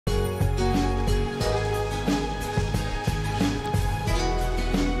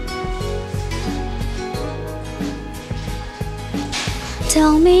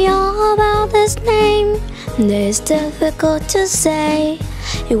Tell me all about this name. It's difficult to say.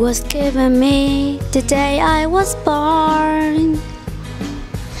 It was given me the day I was born.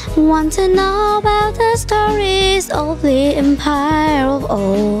 Want to know about the stories of the empire of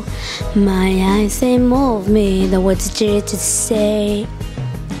old. My eyes, they move me, the words did to say.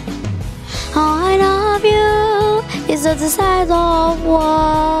 All I know of you is the size of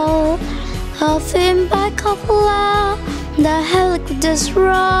wall. A film by Coppola, the helicopters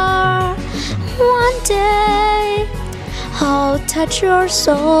roar. One day I'll touch your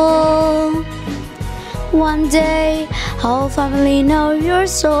soul. One day I'll finally know your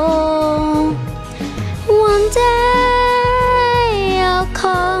soul. One day I'll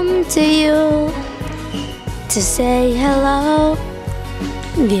come to you to say hello,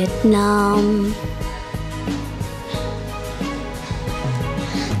 Vietnam.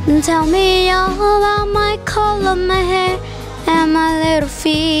 Tell me all about my color, my hair, and my little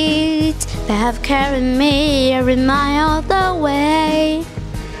feet that have carried me every mile of the way.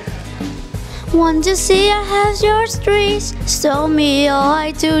 Want to see I have your streets, show me all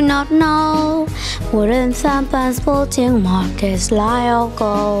I do not know. Wooden sampans floating markets lie of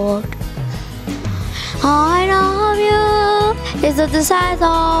gold. All I know of you is the size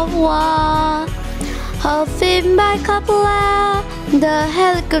of war. A film by Coppola, the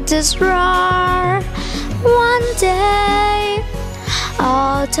helicopters roar. One day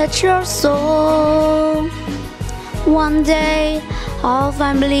I'll touch your soul. One day I'll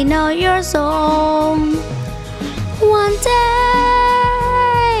finally know your soul. One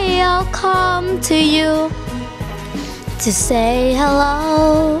day I'll come to you to say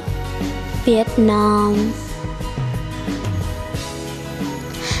hello, Vietnam.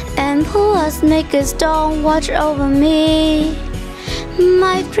 And plus makers don't watch over me.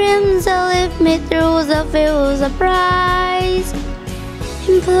 My dreams will lead me through the fields of prize.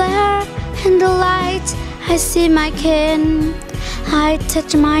 In flare and the light I see my kin. I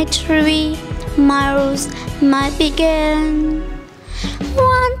touch my tree, my roots might begin.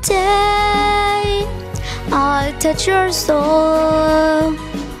 One day I'll touch your soul.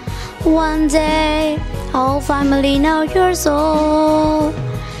 One day I'll finally know your soul.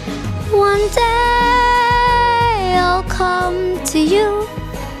 One day I'll come to you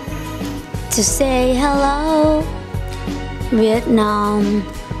to say hello, Vietnam.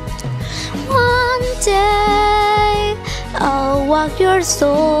 One day I'll walk your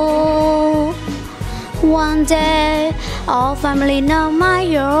soul. One day I'll finally know my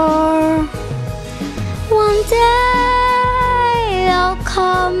your. One day I'll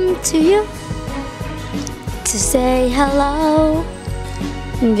come to you to say hello,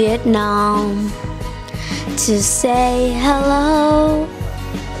 Vietnam. To say hello,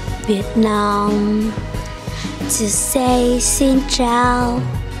 Vietnam. To say xin chào,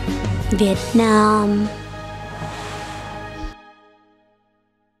 Vietnam.